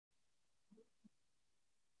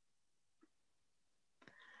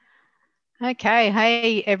Okay,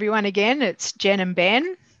 hey everyone again. It's Jen and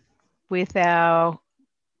Ben with our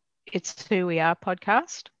It's Who We Are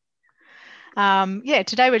podcast.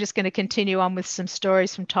 Today we're just going to continue on with some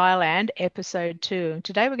stories from Thailand, episode 2. And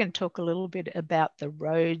today we're going to talk a little bit about the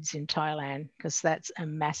roads in Thailand because that's a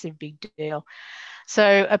massive big deal.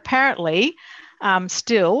 So apparently,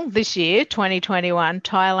 still this year, 2021,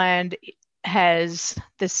 Thailand has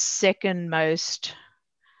the second most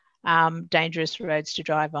dangerous roads to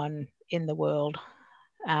drive on in the world.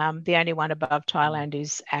 The only one above Thailand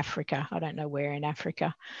is Africa. I don't know where in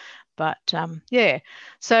Africa, but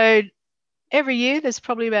So every year there's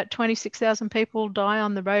probably about 26,000 people die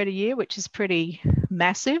on the road a year, which is pretty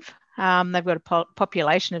massive. They've got a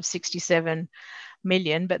population of 67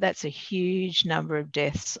 million, but that's a huge number of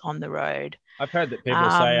deaths on the road. I've heard that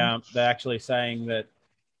people say they're actually saying that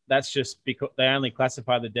that's just because they only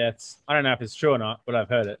classify the deaths. I don't know if it's true or not, but I've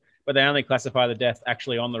heard it. But they only classify the death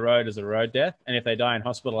actually on the road as a road death. And if they die in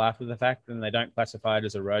hospital after the fact, then they don't classify it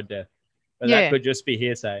as a road death. But that could just be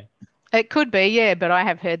hearsay. It could be, yeah, but I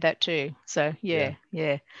have heard that too. So, yeah.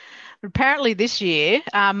 Apparently this year,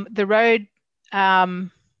 the road,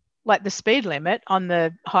 like the speed limit on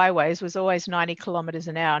the highways was always 90 kilometres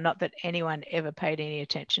an hour. Not that anyone ever paid any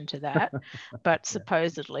attention to that, but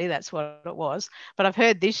supposedly that's what it was. But I've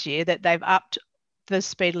heard this year that they've upped the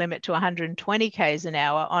speed limit to 120 k's an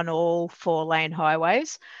hour on all 4-lane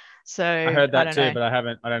highways. So I heard that too, but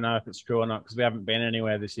I don't know if it's true or not because we haven't been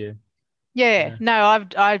anywhere this year. No,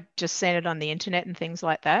 I've just seen it on the internet and things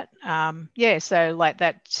like that. So like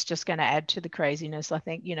that's just going to add to the craziness. I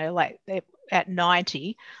think, like at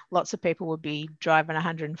 90, lots of people would be driving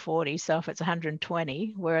 140. So if it's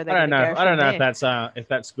 120, where are they going to go? I don't know if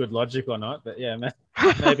that's good logic or not, but yeah,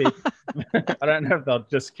 maybe. I don't know if they'll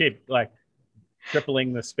just keep like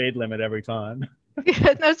tripling the speed limit every time.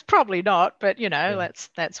 Yeah, that's probably not, but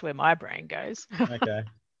that's where my brain goes. Okay.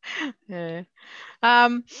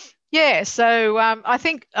 So I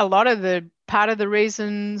think a lot of part of the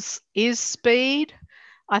reasons is speed.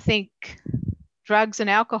 I think drugs and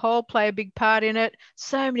alcohol play a big part in it.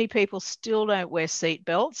 So many people still don't wear seat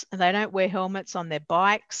belts and they don't wear helmets on their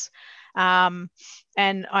bikes. And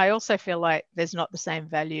I also feel like there's not the same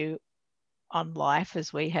value on life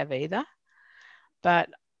as we have either. But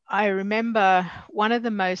I remember one of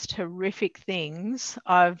the most horrific things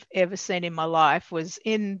I've ever seen in my life was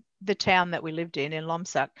in the town that we lived in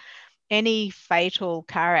Lomsak. Any fatal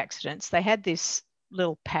car accidents, they had this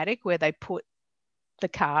little paddock where they put the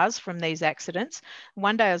cars from these accidents.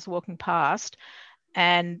 One day I was walking past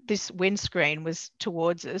and this windscreen was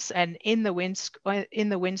towards us, and in the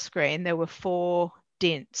windscreen there were 4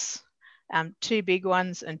 dents, 2 big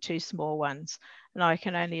ones and 2 small ones. And I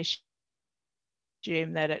can only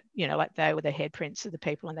assume that like they were the head prints of the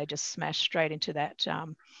people and they just smashed straight into that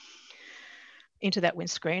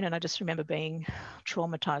windscreen. And I just remember being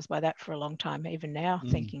traumatized by that for a long time, even now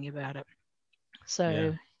thinking about it.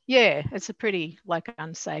 So it's a pretty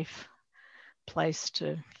unsafe place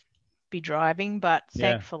to be driving, but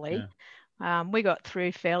thankfully we got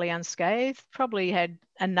through fairly unscathed. Probably had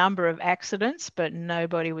a number of accidents, but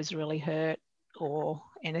nobody was really hurt or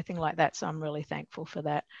anything like that. So I'm really thankful for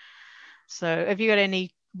that. So have you got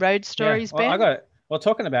any road stories, Ben?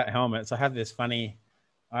 Talking about helmets, I have this funny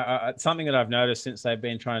something that I've noticed since they've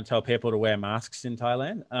been trying to tell people to wear masks in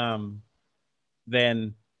Thailand.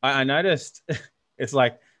 Then I noticed it's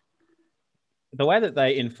like the way that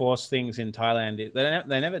they enforce things in Thailand,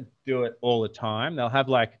 they never do it all the time. They'll have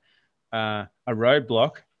like a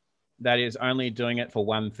roadblock that is only doing it for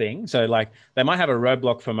one thing. So like they might have a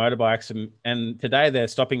roadblock for motorbikes and today they're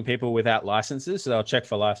stopping people without licenses. So they'll check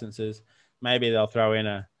for licenses. Maybe they'll throw in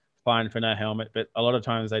a fine for no helmet, but a lot of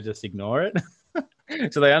times they just ignore it.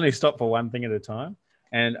 So they only stop for one thing at a time.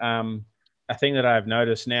 And a thing that I've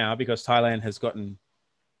noticed now, because Thailand has gotten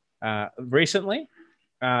recently,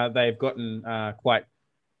 they've gotten quite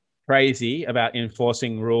crazy about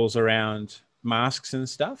enforcing rules around masks and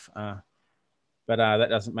stuff. But that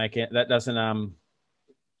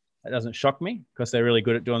doesn't shock me because they're really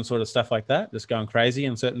good at doing sort of stuff like that, just going crazy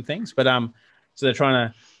in certain things. But so they're trying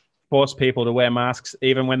to force people to wear masks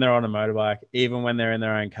even when they're on a motorbike, even when they're in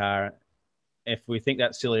their own car. If we think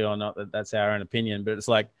that's silly or not, that's our own opinion. But it's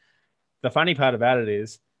like the funny part about it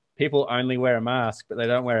is people only wear a mask, but they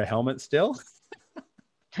don't wear a helmet still.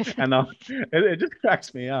 And it just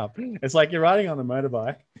cracks me up. It's like you're riding on a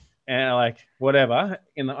motorbike and like whatever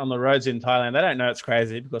on the roads in Thailand. They don't know it's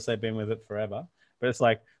crazy because they've been with it forever. But it's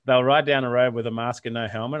like they'll ride down a road with a mask and no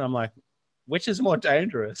helmet. I'm like, which is more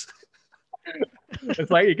dangerous?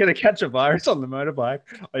 It's like you're going to catch a virus on the motorbike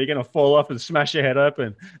or you're going to fall off and smash your head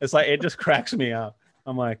open. It's like, it just cracks me up.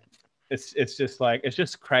 I'm like, it's just like, it's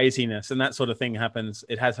just craziness, and that sort of thing happens.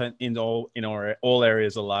 It has in all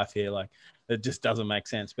areas of life here. Like, it just doesn't make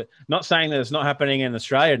sense. But not saying that it's not happening in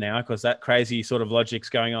Australia now, because that crazy sort of logic's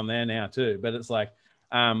going on there now too. But it's like,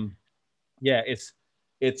 yeah,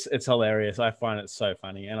 it's hilarious. I find it so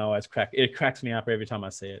funny, and it cracks me up every time I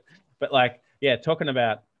see it. But like, yeah, talking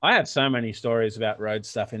about, I have so many stories about road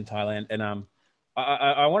stuff in Thailand, and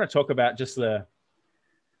I want to talk about just the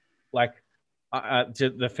like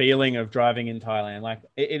the feeling of driving in Thailand. Like,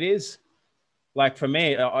 it is like, for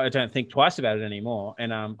me, I don't think twice about it anymore.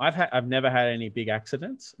 And I've never had any big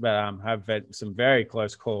accidents, but I've had some very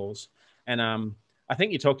close calls. And I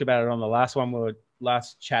think you talked about it on the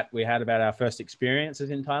last chat we had about our first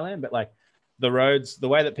experiences in Thailand. But like, the roads, the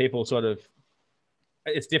way that people sort of,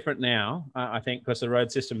 it's different now. I think because the road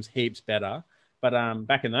system's heaps better. But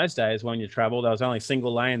back in those days when you travel, there was only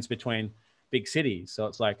single lanes between big cities, so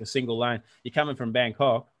it's like a single lane. You're coming from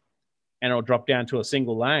Bangkok, and it'll drop down to a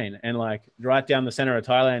single lane, and like right down the center of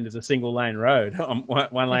Thailand is a single lane road,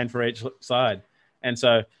 one lane for each side. And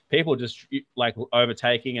so people just like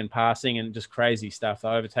overtaking and passing and just crazy stuff. They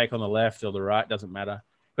overtake on the left or the right, doesn't matter,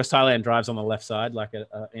 because Thailand drives on the left side, like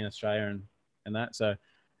in Australia and that. So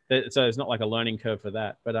it's not like a learning curve for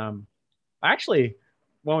that. But actually,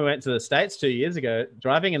 when we went to the States 2 years ago,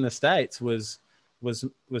 driving in the States was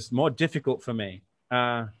more difficult for me.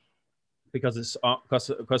 Because it's because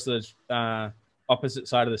the opposite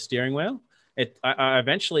side of the steering wheel. I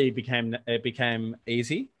eventually became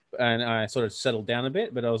easy, and I sort of settled down a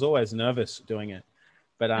bit, but I was always nervous doing it.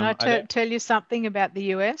 But Can I tell you something about the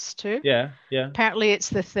US too? yeah, Apparently, it's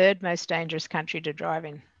the third most dangerous country to drive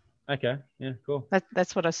in. okay, yeah, cool,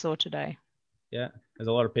 That's what I saw today. yeah. There's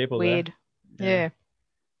a lot of people there. Weird.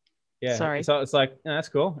 Yeah. Sorry. So it's like, that's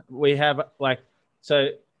cool. We have like, so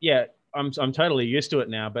yeah, I'm totally used to it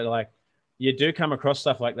now, but like, you do come across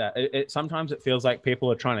stuff like that. Sometimes it feels like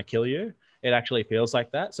people are trying to kill you. It actually feels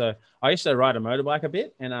like that. So I used to ride a motorbike a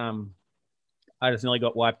bit, and I just nearly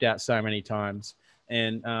got wiped out so many times.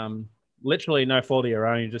 And literally no fault of your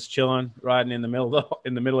own. You're just chilling, riding in the middle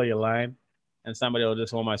of your lane, and somebody will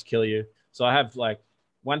just almost kill you. So I have like,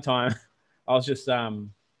 one time I was just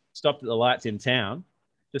stopped at the lights in town,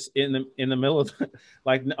 just in the middle of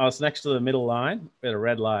like, I was next to the middle line at a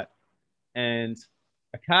red light, and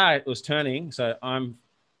a car was turning. So I'm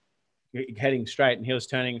heading straight, and he was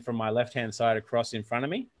turning from my left-hand side across in front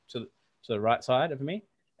of me to the right side of me.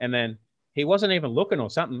 And then he wasn't even looking or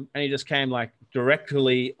something, and he just came like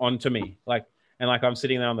directly onto me, like, and like I'm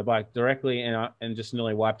sitting there on the bike directly, and just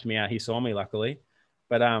nearly wiped me out. He saw me, luckily,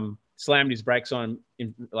 but slammed his brakes on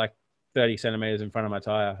in like 30 centimeters in front of my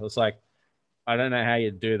tire. It was like, I don't know how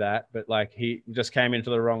you'd do that, but like, he just came into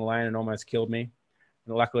the wrong lane and almost killed me.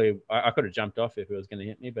 And luckily, I could have jumped off if it was going to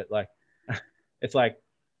hit me, but like, it's like,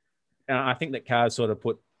 I think that cars sort of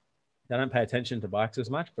they don't pay attention to bikes as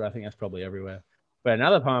much, but I think that's probably everywhere. But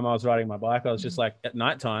another time I was riding my bike, I was just like at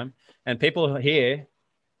nighttime, and people here,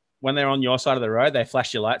 when they're on your side of the road, they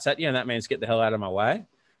flash your lights at you, and that means get the hell out of my way.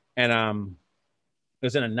 And it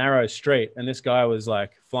was in a narrow street, and this guy was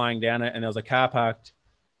like flying down it, and there was a car parked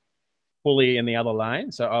fully in the other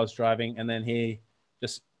lane. So I was driving, and then he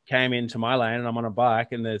just came into my lane, and I'm on a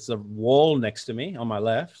bike, and there's a wall next to me on my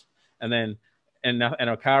left, and then and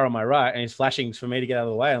a car on my right, and he's flashing for me to get out of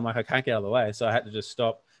the way. I'm like, I can't get out of the way, so I had to just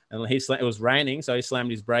stop. And it was raining, so he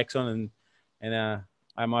slammed his brakes on, and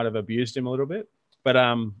I might have abused him a little bit.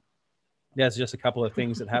 But there's just a couple of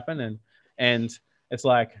things that happen, and it's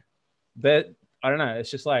like that. I don't know. It's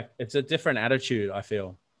just like, it's a different attitude, I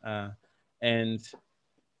feel, and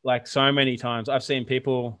like, so many times I've seen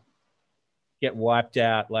people get wiped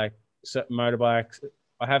out, like motorbikes.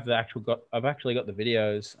 I've actually got the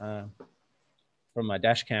videos from my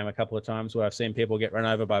dash cam a couple of times where I've seen people get run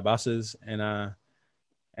over by buses, and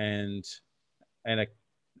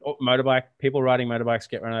people riding motorbikes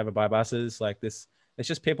get run over by buses. Like this, it's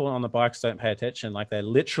just people on the bikes don't pay attention. Like, they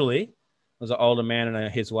literally, was an older man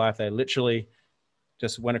and his wife, they literally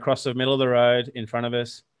just went across the middle of the road in front of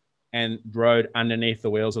us and rode underneath the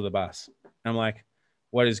wheels of the bus. I'm like,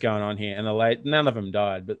 what is going on here? And none of them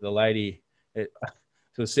died, but the lady, she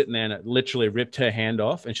was sitting there, and it literally ripped her hand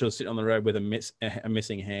off, and she was sitting on the road with a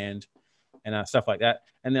missing hand, and stuff like that.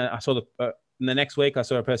 And then I saw in the next week, I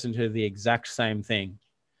saw a person do the exact same thing,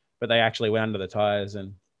 but they actually went under the tires.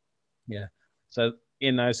 And yeah, so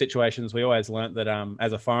in those situations, we always learnt that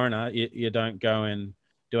as a foreigner, you don't go and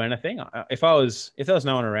do anything. If there was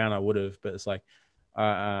no one around, I would have, but it's like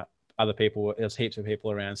other people, there's heaps of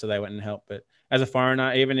people around, so they went and helped. But as a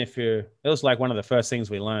foreigner, even if it was like one of the first things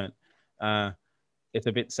we learnt. It's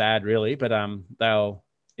a bit sad, really, but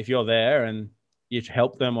if you're there and you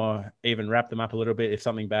help them or even wrap them up a little bit. If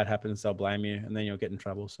something bad happens, they'll blame you, and then you'll get in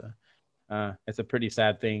trouble. So it's a pretty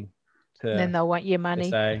sad thing Then they'll want your to money.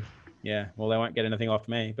 say. Yeah, well, they won't get anything off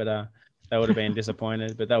me, but they would have been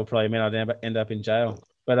disappointed. But that would probably mean I'd end up in jail.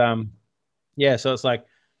 But yeah, so it's like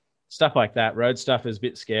stuff like that. Road stuff is a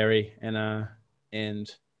bit scary, and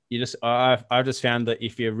you just I've just found that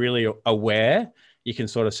if you're really aware, you can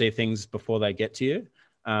sort of see things before they get to you.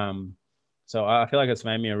 So I feel like it's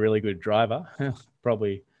made me a really good driver.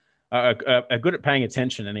 Probably good at paying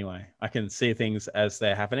attention anyway. I can see things as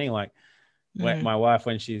they're happening. Like my wife,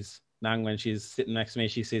 when she's sitting next to me,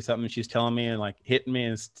 she sees something, she's telling me and like hitting me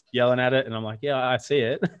and yelling at it, and I'm like, yeah, I see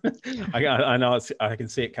it. I know I can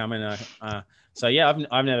see it coming. So yeah,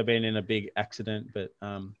 I've never been in a big accident, but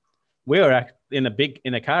we were in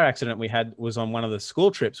a car accident we had was on one of the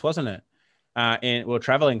school trips, wasn't it? And we were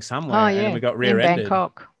traveling somewhere, and we got rear-ended. In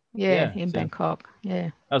Bangkok. Yeah, in Bangkok. Yeah,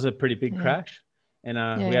 that was a pretty big crash, and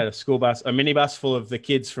we had a school bus, a minibus full of the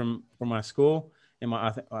kids from my school.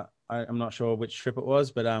 I'm not sure which trip it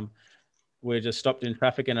was, but we just stopped in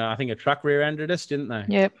traffic, and I think a truck rear-ended us, didn't they?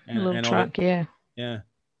 Yep, a little truck. Yeah.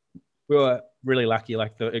 We were really lucky.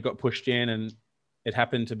 Like it got pushed in, and it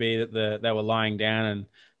happened to be that they were lying down,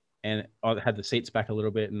 and I had the seats back a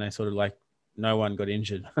little bit, and they sort of like no one got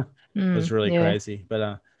injured. It was really crazy,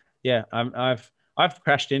 but I've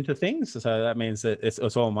crashed into things, so that means that it's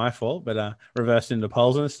all my fault. But reversed into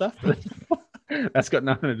poles and stuff. That's got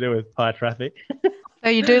nothing to do with high traffic. So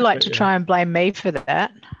you do like to try and blame me for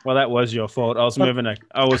that. Well, that was your fault. I was moving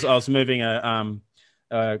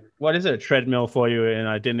what is it, a treadmill for you, and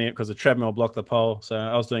I didn't because the treadmill blocked the pole. So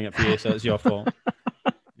I was doing it for you, so it's your fault.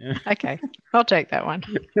 Yeah. Okay, I'll take that one.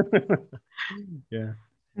 Yeah.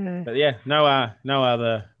 But yeah, no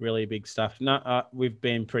other really big stuff. No, we've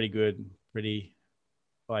been pretty good, pretty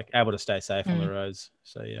like able to stay safe on the roads.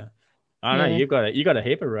 So yeah, I know you got a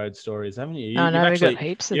heap of road stories, haven't you? I know, we've got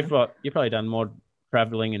heaps of them. You've probably done more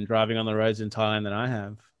traveling and driving on the roads in Thailand than I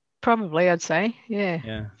have. Probably, I'd say.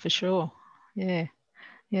 Yeah, for sure. Yeah.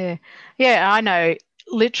 I know.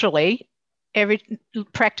 Literally,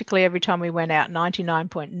 practically every time we went out,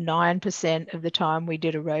 99.9% of the time we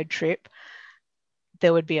did a road trip,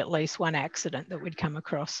 there would be at least one accident that we'd come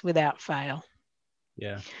across without fail.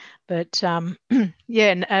 Yeah. But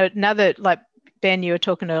another, like Ben, you were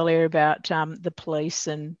talking earlier about the police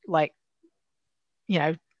and like,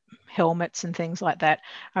 helmets and things like that.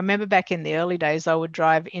 I remember back in the early days, I would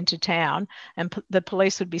drive into town and the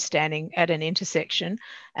police would be standing at an intersection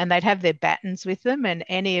and they'd have their batons with them, and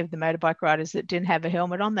any of the motorbike riders that didn't have a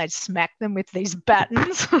helmet on, they'd smack them with these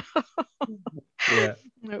batons. Yeah.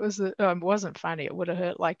 It wasn't funny. It would have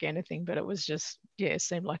hurt like anything, but it was just, it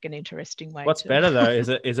seemed like an interesting way. What's better though? Is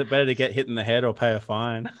it better to get hit in the head or pay a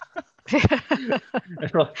fine?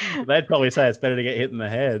 They'd probably say it's better to get hit in the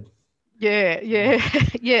head.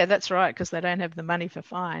 Yeah, that's right, because they don't have the money for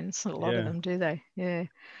fines. A lot of them, do they? Yeah.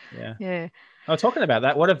 I was talking about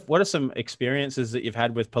that. What are some experiences that you've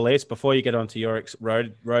had with police before you get onto your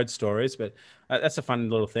road stories? But that's a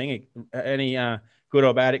fun little thing. Any good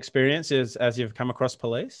or bad experiences as you've come across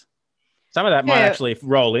police? Some of that might actually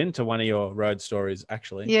roll into one of your road stories,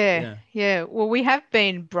 actually. Yeah. Well, we have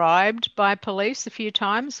been bribed by police a few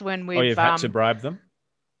times when we've... you've had to bribe them?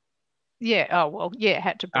 Yeah. Oh, well, yeah,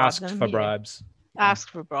 had to bribe them. Asked for bribes.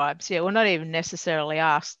 Asked for bribes. Yeah. Well, not even necessarily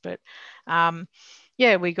asked, but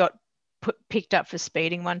we got picked up for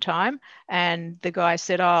speeding one time, and the guy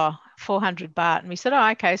said, 400 baht. And we said,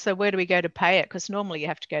 okay, so where do we go to pay it? Because normally you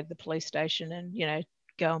have to go to the police station and,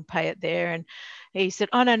 go and pay it there. And he said,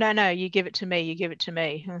 no, you give it to me.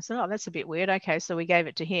 And I said, that's a bit weird. Okay, so we gave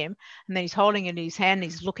it to him, and then he's holding it in his hand,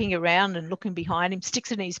 he's looking around and looking behind him,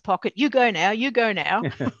 sticks it in his pocket. You go now.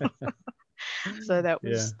 So that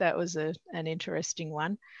was an interesting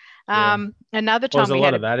one. Another time there's a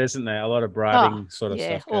lot of that, isn't there? A lot of bribing sort of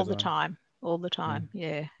stuff all the time.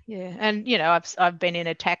 Yeah. And I've been in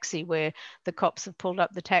a taxi where the cops have pulled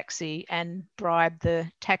up the taxi and bribed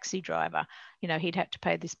the taxi driver. He'd had to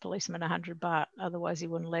pay this policeman 100 baht, otherwise he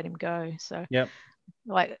wouldn't let him go. So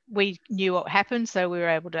like we knew what happened, so we were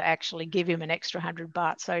able to actually give him an extra 100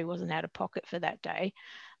 baht, so he wasn't out of pocket for that day.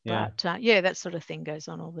 But that sort of thing goes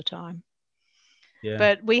on all the time. Yeah.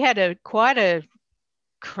 But we had quite a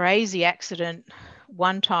crazy accident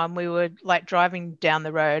one time. We were like driving down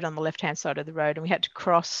the road on the left-hand side of the road, and we had to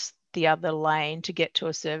cross the other lane to get to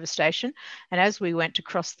a service station. And as we went to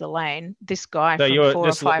cross the lane, this guy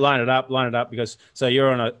line it up because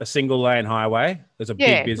you're on a single lane highway. There's a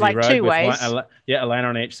big busy road two with ways. a lane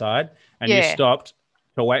on each side, and you stopped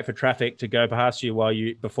to wait for traffic to go past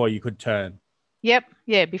you before you could turn. Yep,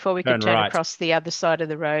 yeah, before we could Turn turn right. across the other side of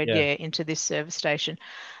the road, Yeah. yeah, into this service station.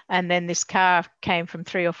 And then this car came from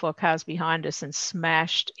 3 or 4 cars behind us and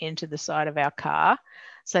smashed into the side of our car.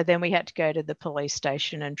 So then we had to go to the police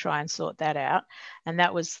station and try and sort that out. And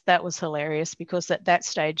that was hilarious because at that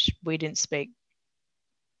stage we didn't speak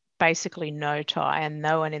basically no Thai, and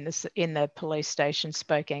no one in the police station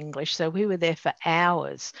spoke English. So we were there for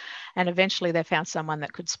hours, and eventually they found someone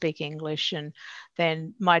that could speak English. And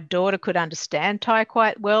then my daughter could understand Thai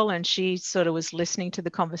quite well, and she sort of was listening to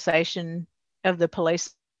the conversation of the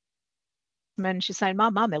policeman. She's saying,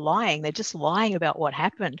 "Mum, they're lying. They're just lying about what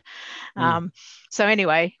happened." Mm. So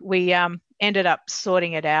anyway, we ended up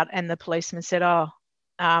sorting it out, and the policeman said, "Oh,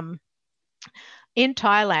 um, in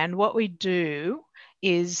Thailand, what we do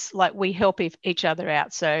is like we help each other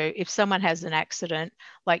out. So if someone has an accident,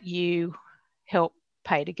 like you help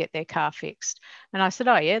pay to get their car fixed." And I said,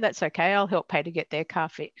 "Oh yeah, that's okay. I'll help pay to get their car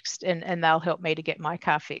fixed, and they'll help me to get my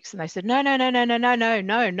car fixed." And they said, "No, no, no, no, no, no, no,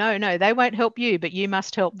 no, no, no. They won't help you, but you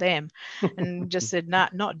must help them." And just said, "Nah,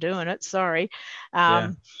 not doing it. Sorry." Yeah.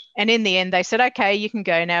 Um, and in the end, they said, "Okay, you can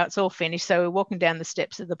go now. It's all finished." So we're walking down the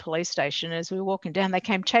steps of the police station. As we were walking down, they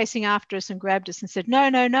came chasing after us and grabbed us and said, "No,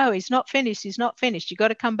 no, no, he's not finished. He's not finished. You got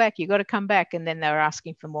to come back. You got to come back." And then they were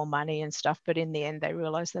asking for more money and stuff. But in the end, they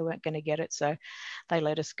realized they weren't going to get it. So they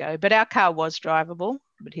let us go. But our car was drivable,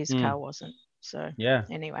 but his Mm. car wasn't. So Yeah.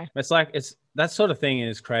 anyway. It's like it's that sort of thing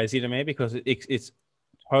is crazy to me because it's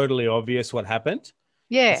totally obvious what happened. It's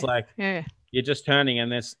Yeah. like Yeah. you're just turning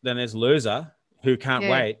and there's loser who can't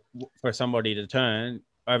Yeah. wait for somebody to turn,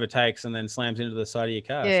 overtakes and then slams into the side of your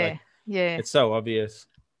car. It's like Yeah. Yeah. it's so obvious.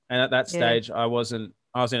 And at that Yeah. stage I was in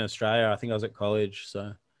Australia. I think I was at college.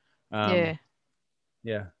 So um Yeah.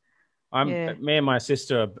 yeah. I'm Yeah. me and my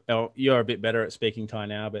sister you're a bit better at speaking Thai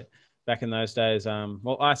now, but back in those days,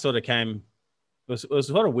 well I sort of came it was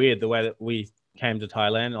sort of weird the way that we came to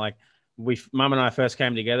Thailand. Like mum and I first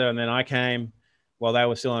came together, and then I came while they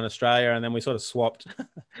were still in Australia, and then we sort of swapped.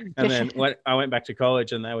 And then I went back to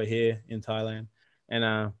college, and they were here in Thailand. And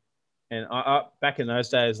I back in those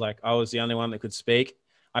days, like I was the only one that could speak.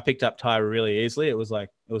 I picked up Thai really easily. It was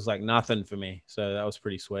like nothing for me, so that was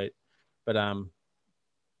pretty sweet. But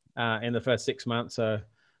in the first 6 months,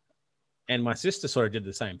 and my sister sort of did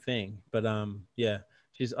the same thing. But yeah,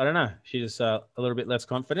 I don't know, she's a little bit less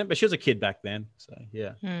confident, but she was a kid back then, so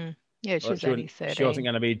yeah. Yeah, she Well, was only she wasn't 13.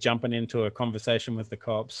 going to be jumping into a conversation with the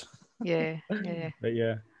cops. Yeah. Yeah. But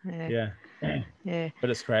yeah, Yeah. yeah, Yeah. but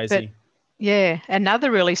it's But crazy. yeah, another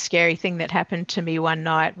really scary thing that happened to me one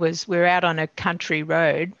night was we were out on a country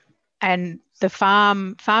road, and the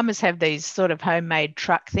farmers have these sort of homemade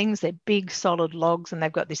truck things. They're big solid logs, and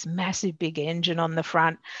they've got this massive big engine on the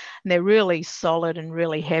front, and they're really solid and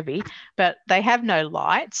really heavy, but they have no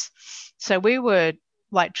lights. So we were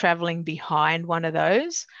like traveling behind one of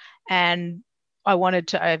those, and I wanted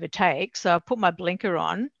to overtake. So I put my blinker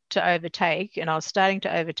on to overtake, and I was starting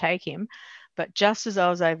to overtake him. But just as I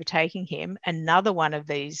was overtaking him, another one of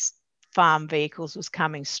these farm vehicles was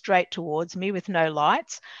coming straight towards me with no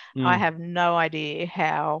lights. I Mm, have no idea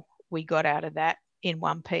how we got out of that in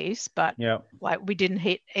one piece, but yeah, like we didn't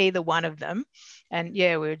hit either one of them. And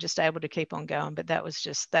yeah, we were just able to keep on going. But that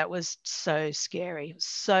was so scary. It was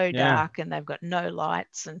so yeah, dark, and they've got no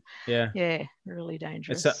lights, and yeah. yeah, really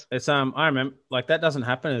dangerous. It's I remember like that doesn't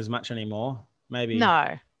happen as much anymore. Maybe.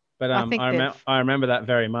 No, But I think they've, I remember that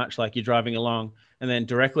very much. Like you're driving along, and then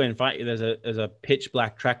directly in front of you, there's a pitch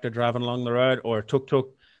black tractor driving along the road, or a tuk tuk.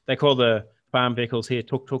 They call the farm vehicles here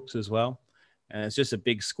tuk tuks as well, and it's just a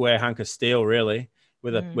big square hunk of steel, really,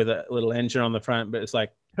 with a little engine on the front. But it's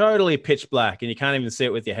like totally pitch black, and you can't even see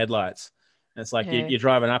it with your headlights. And it's like yeah, you're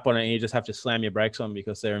driving up on it, and you just have to slam your brakes on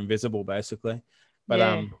because they're invisible, basically. But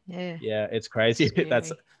yeah, yeah, yeah, it's crazy. scary.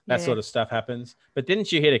 That Yeah. sort of stuff happens. But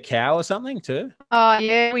didn't you hit a cow or something too? Oh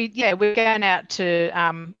yeah, we're going out to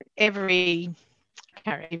every, I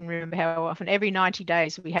can't even remember how often, every 90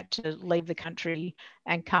 days we had to leave the country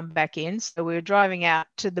and come back in. So we were driving out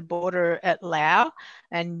to the border at Laos,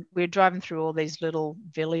 and we were driving through all these little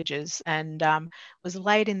villages, and it was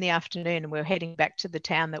late in the afternoon, and we were heading back to the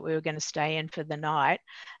town that we were going to stay in for the night.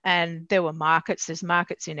 And there were markets. There's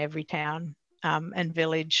markets in every town and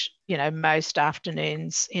village, most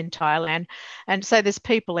afternoons in Thailand. And so there's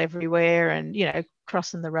people everywhere, and,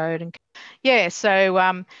 crossing the road. And yeah,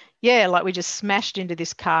 so yeah, like we just smashed into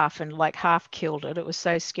this calf and like half killed it. It was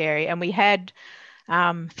so scary. And we had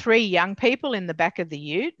 3 young people in the back of the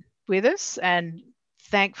ute with us, and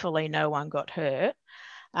thankfully no one got hurt.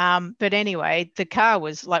 But anyway, the car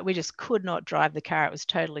was like, we just could not drive the car. It was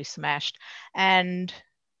totally smashed. And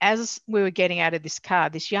as we were getting out of this car,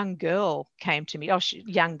 this young girl came to me. Oh,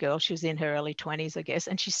 young girl, she was in her early 20s, I guess.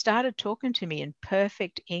 And she started talking to me in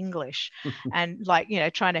perfect English and like,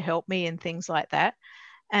 trying to help me and things like that.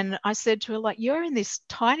 And I said to her, like, you're in this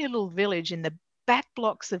tiny little village in the back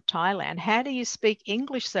blocks of Thailand. How do you speak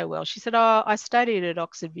English so well? She said, oh, I studied at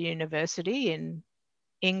Oxford University in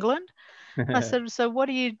England. I said, so what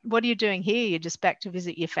are you doing here? You're just back to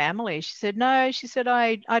visit your family? She said, no. She said,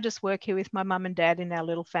 I just work here with my mum and dad in our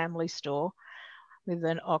little family store with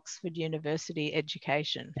an Oxford University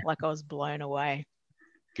education. Like, I was blown away.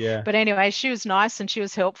 Yeah. But anyway, she was nice and she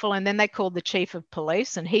was helpful. And then they called the chief of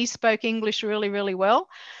police and he spoke English really, really well.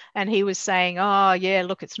 And he was saying, oh, yeah,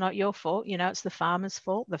 look, it's not your fault. It's the farmer's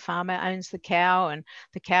fault. The farmer owns the cow and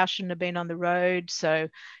the cow shouldn't have been on the road. So,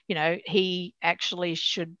 he actually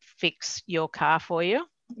should fix your car for you.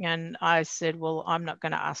 And I said, well, I'm not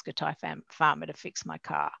going to ask a Thai farmer to fix my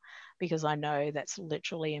car because I know that's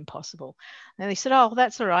literally impossible. And he said, oh,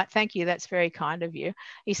 that's all right. Thank you. That's very kind of you.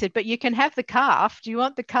 He said, but you can have the calf. Do you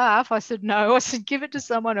want the calf? I said, no. I said, give it to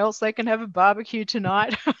someone else. They can have a barbecue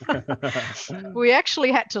tonight. We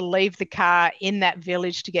actually had to leave the car in that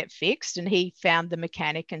village to get fixed, and he found the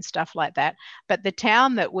mechanic and stuff like that. But the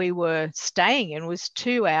town that we were staying in was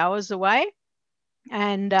 2 hours away.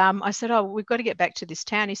 And I said, oh, we've got to get back to this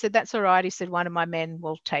town. He said, that's all right. He said, one of my men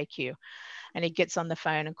will take you. And he gets on the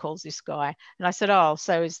phone and calls this guy. And I said, oh,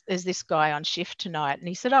 so is this guy on shift tonight? And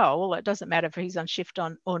he said, oh, well, it doesn't matter if he's on shift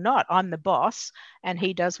or not. I'm the boss and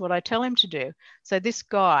he does what I tell him to do. So this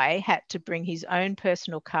guy had to bring his own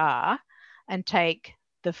personal car and take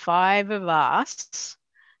the 5 of us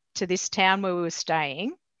to this town where we were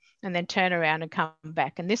staying and then turn around and come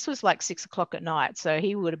back. And this was like 6 o'clock at night. So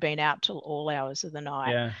he would have been out till all hours of the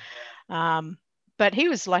night. Yeah. But he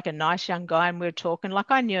was like a nice young guy and we were talking.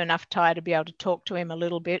 Like, I knew enough Thai to be able to talk to him a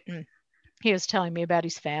little bit, and he was telling me about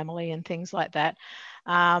his family and things like that.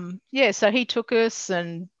 So he took us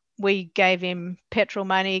and we gave him petrol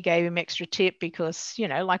money, gave him extra tip because,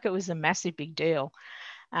 like, it was a massive big deal.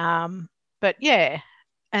 But yeah,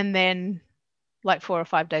 and then like 4 or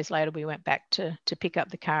 5 days later, we went back to pick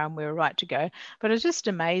up the car and we were right to go. But it was just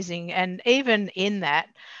amazing. And even in that,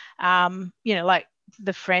 like,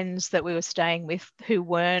 the friends that we were staying with who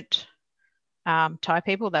weren't Thai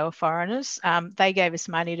people, they were foreigners, they gave us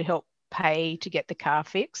money to help pay to get the car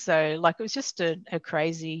fixed. So like, it was just a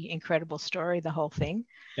crazy, incredible story, the whole thing.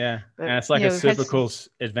 Yeah. But, and it's like a super cool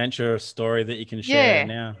adventure story that you can share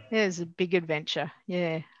now. Yeah, it's a big adventure.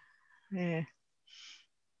 Yeah.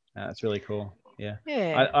 That's really cool. Yeah.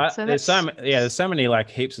 There's so many like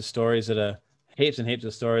heaps of stories that are heaps and heaps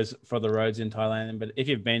of stories for the roads in Thailand. But if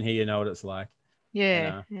you've been here, you know what it's like.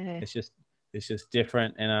 It's just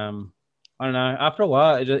different. And I don't know, after a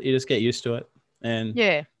while you just get used to it and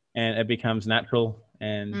it becomes natural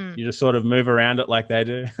and you just sort of move around it like they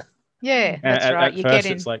do. That's right. At first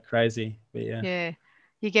it's like crazy, but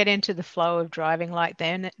you get into the flow of driving like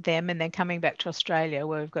them and then coming back to Australia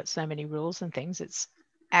where we've got so many rules and things. It's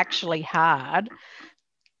actually hard,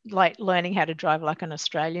 like learning how to drive like an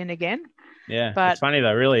Australian again. But it's funny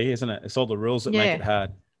though, really, isn't it? It's all the rules that make it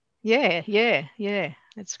hard.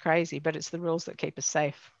 It's crazy, but it's the rules that keep us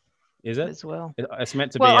safe. Is it as well? It's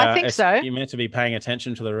meant to be. I think so. You're meant to be paying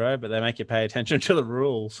attention to the road, but they make you pay attention to the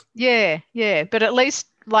rules. Yeah. But at least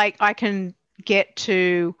like I can get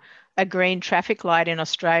to a green traffic light in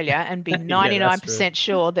Australia and be 99%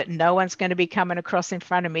 sure that no one's going to be coming across in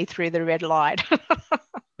front of me through the red light.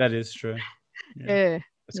 That is true.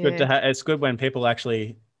 It's good to have. It's good when people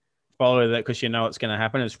actually follow that because you know it's going to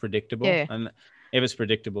happen. It's predictable, and if it's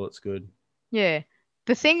predictable, it's good. Yeah.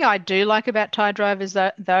 The thing I do like about Thai drivers,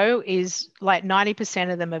 though, is like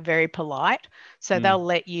 90% of them are very polite. So they'll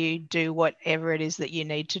let you do whatever it is that you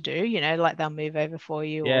need to do. Like they'll move over for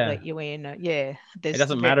you or let you in. It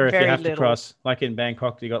doesn't matter if you have to cross. Like in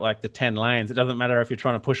Bangkok, you got like the 10 lanes. It doesn't matter if you're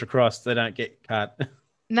trying to push across. They don't get cut.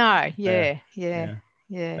 No. They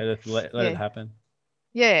just let it happen.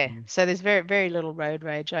 So there's very, very little road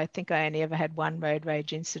rage. I think I only ever had one road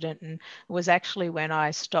rage incident, and it was actually when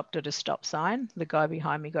I stopped at a stop sign. The guy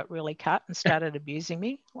behind me got really cut and started abusing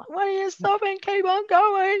me. Like, why are you stopping? Keep on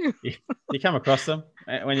going. You come across them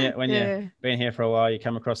when you've been here for a while. You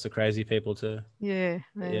come across the crazy people too.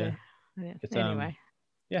 Anyway,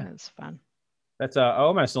 that's fun. I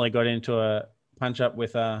almost only got into a punch up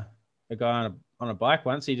with a guy on a bike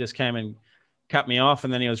once. He just came and cut me off,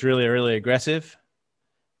 and then he was really, really aggressive.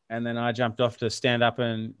 And then I jumped off to stand up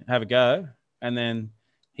and have a go. And then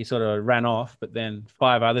he sort of ran off. But then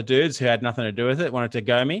 5 other dudes who had nothing to do with it wanted to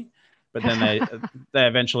go me. But then they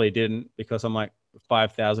eventually didn't because I'm like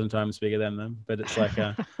 5,000 times bigger than them. But it's like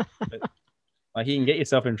Like you can get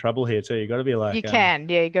yourself in trouble here too. You got to be like, You can,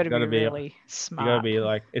 yeah. You got to be really you got to smart. be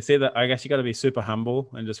like, it's either, I guess you got to be super humble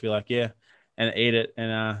and just be like, yeah, and eat it.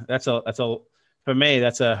 And that's all for me.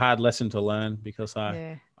 That's a hard lesson to learn because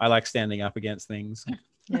I like standing up against things.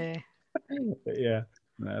 Yeah. But yeah,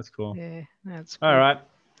 no, that's cool. Yeah, that's good. All right,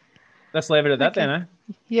 let's leave it at that then, eh?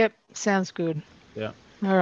 Yep, sounds good. Yeah.